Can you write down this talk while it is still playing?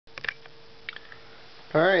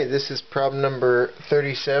Alright, this is problem number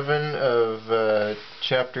 37 of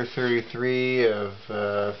chapter 33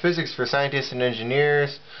 of Physics for Scientists and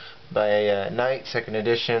Engineers by Knight, 2nd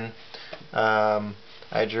edition.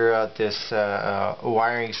 I drew out this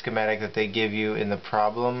wiring schematic that they give you in the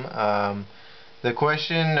problem. The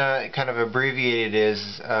question, kind of abbreviated,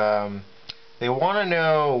 is they want to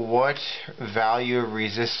know what value of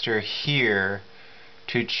resistor here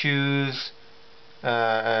to choose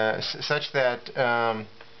such that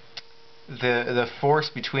the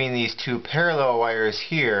force between these two parallel wires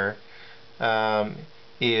here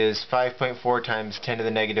is 5.4 times 10 to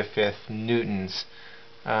the negative 5th newtons.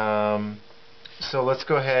 So let's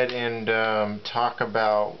go ahead and talk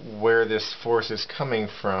about where this force is coming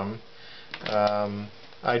from.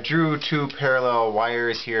 I drew two parallel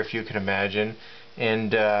wires here, if you can imagine,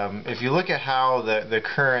 and if you look at how the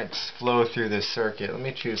currents flow through this circuit, let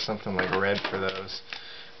me choose something like red for those.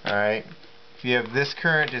 Alright, if you have this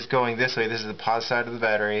current is going this way, this is the positive side of the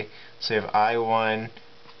battery, so you have I1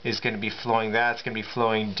 is going to be flowing, that's going to be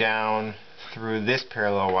flowing down through this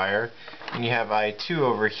parallel wire, and you have I2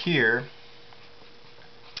 over here,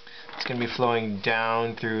 it's going to be flowing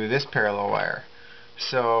down through this parallel wire.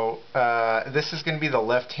 So this is going to be the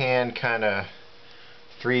left hand kind of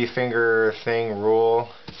three-finger thing rule.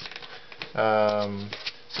 So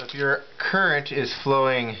if your current is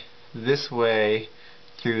flowing this way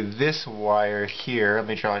through this wire here, let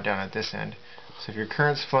me draw it down at this end. So if your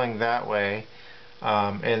current's flowing that way,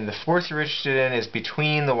 and the force you're interested in is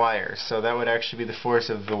between the wires, so that would actually be the force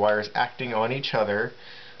of the wires acting on each other.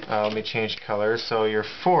 Let me change colors. So your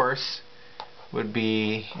force would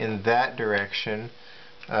be in that direction.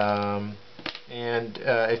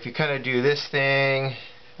 If you kind of do this thing,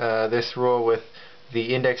 this rule with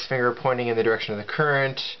the index finger pointing in the direction of the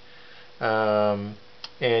current,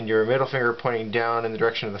 and your middle finger pointing down in the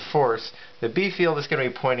direction of the force, the B field is going to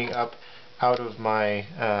be pointing up out of my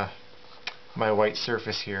my white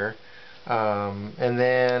surface here. And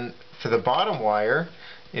then for the bottom wire,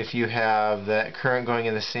 if you have that current going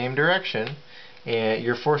in the same direction, and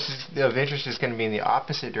your force of interest is going to be in the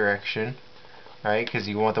opposite direction, right? Because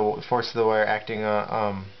you want the force of the wire acting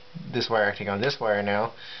on this wire acting on this wire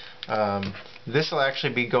now. This will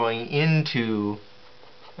actually be going into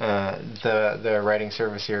the writing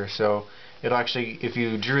surface here. So it'll actually, if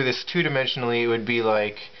you drew this two-dimensionally, it would be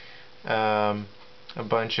like a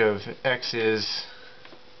bunch of X's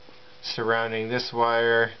surrounding this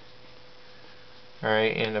wire,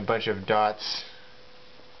 alright, and a bunch of dots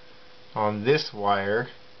on this wire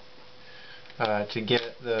to get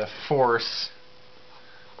the force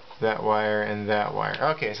that wire and that wire.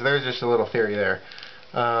 Okay, so there's just a little theory there.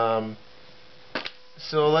 So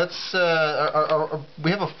let's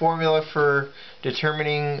we have a formula for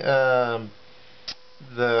determining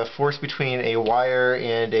the force between a wire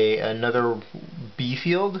and another B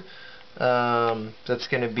field. That's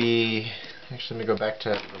going to be, actually let me go back to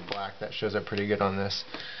the black, that shows up pretty good on this.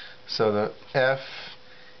 So the F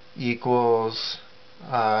equals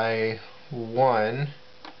I1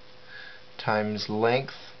 times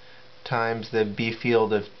length times the B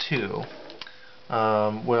field of 2.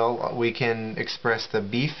 Well, we can express the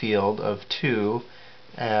B field of 2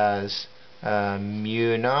 as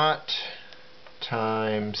mu naught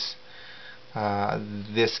times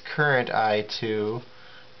this current I2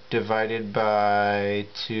 divided by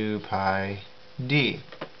 2 pi d.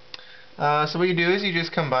 So what you do is you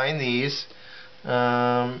just combine these,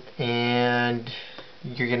 and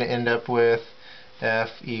you're going to end up with F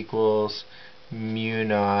equals mu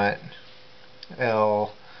naught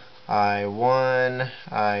L I1,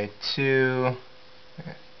 I2,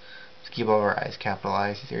 let's keep all of our I's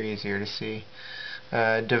capitalized, they're easier to see,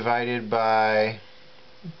 divided by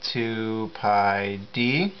 2 pi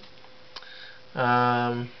d.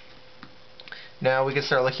 Now we can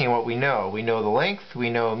start looking at what we know. We know the length, we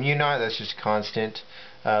know mu naught, that's just constant.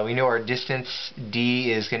 We know our distance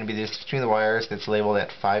d is going to be the distance between the wires, that's labeled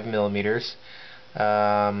at 5 millimeters.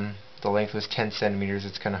 The length was 10 centimeters,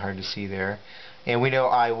 it's kind of hard to see there. And we know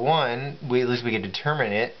I1, at least we can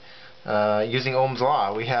determine it using Ohm's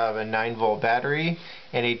law. We have a 9-volt battery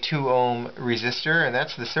and a 2-ohm resistor, and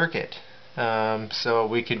that's the circuit. So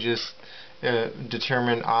we could just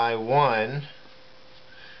determine I1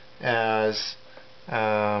 as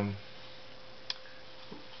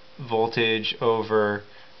voltage over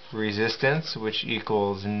resistance, which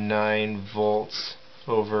equals 9 volts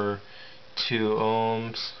over 2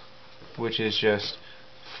 ohms, which is just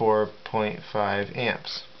 4.5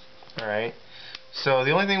 amps. Alright, so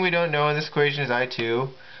the only thing we don't know in this equation is I2,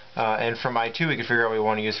 and from I2 we can figure out what we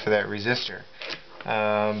want to use for that resistor.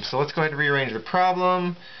 So let's go ahead and rearrange the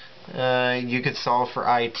problem. you could solve for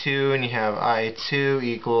I2, and you have I2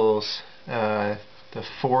 equals the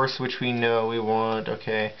force, which we know we want.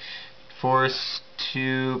 Okay, force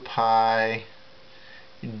 2 pi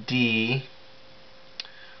d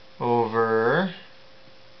over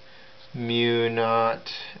mu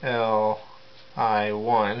naught L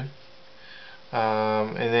I1.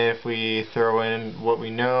 And then if we throw in what we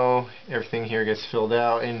know, everything here gets filled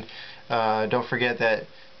out. And don't forget that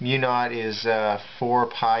mu naught is 4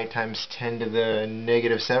 pi times 10 to the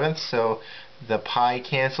negative 7th, so the pi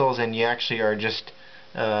cancels and you actually are just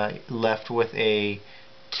left with a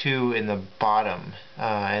 2 in the bottom,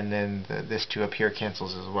 and then this 2 up here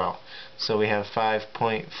cancels as well. So we have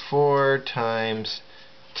 5.4 times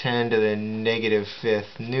 10 to the negative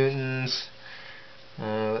 5th newtons.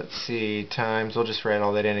 Let's see, times, we'll just write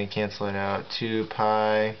all that in and cancel it out. 2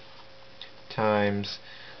 pi times,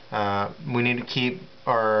 we need to keep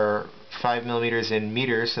our 5 millimeters in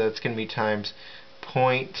meters, so that's going to be times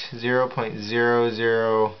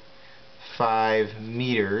 0.005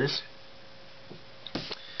 meters.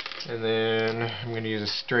 And then I'm going to use a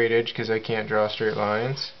straight edge because I can't draw straight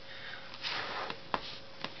lines.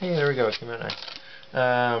 Hey, there we go, it came out nice.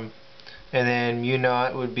 And then mu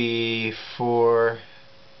naught would be 4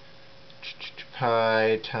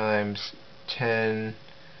 pi times 10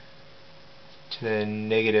 to the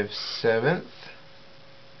negative 7th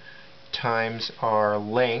times our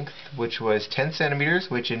length, which was 10 centimeters,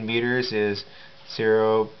 which in meters is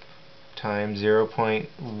 0 times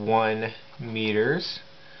 0.1 meters,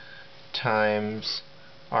 times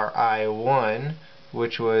our I1,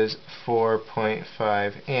 which was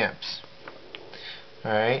 4.5 amps.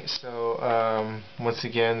 Alright, so once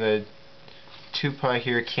again the 2 pi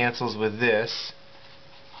here cancels with this,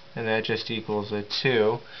 and that just equals a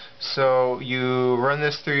 2. So you run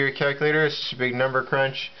this through your calculator, it's just a big number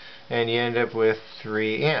crunch, and you end up with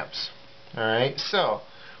 3 amps. Alright, so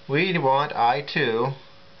we want I2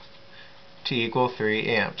 to equal 3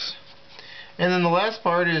 amps. And then the last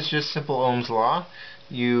part is just simple Ohm's law.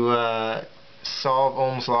 You solve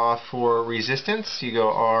Ohm's law for resistance. You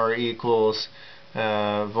go R equals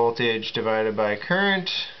voltage divided by current.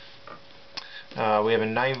 We have a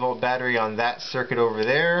 9-volt battery on that circuit over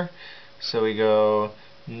there, so we go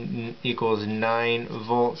equals 9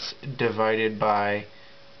 volts divided by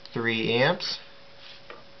 3 amps,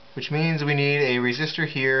 which means we need a resistor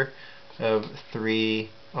here of 3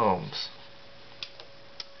 ohms.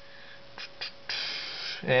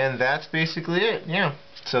 And that's basically it. Yeah.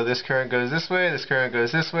 So this current goes this way, this current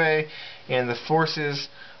goes this way, and the forces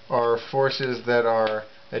are forces that are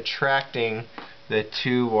attracting the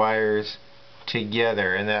 2 wires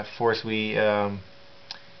together, and that force we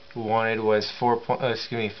wanted was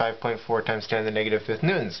 5.4 times 10 to the negative 5th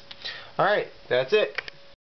newtons. Alright, that's it.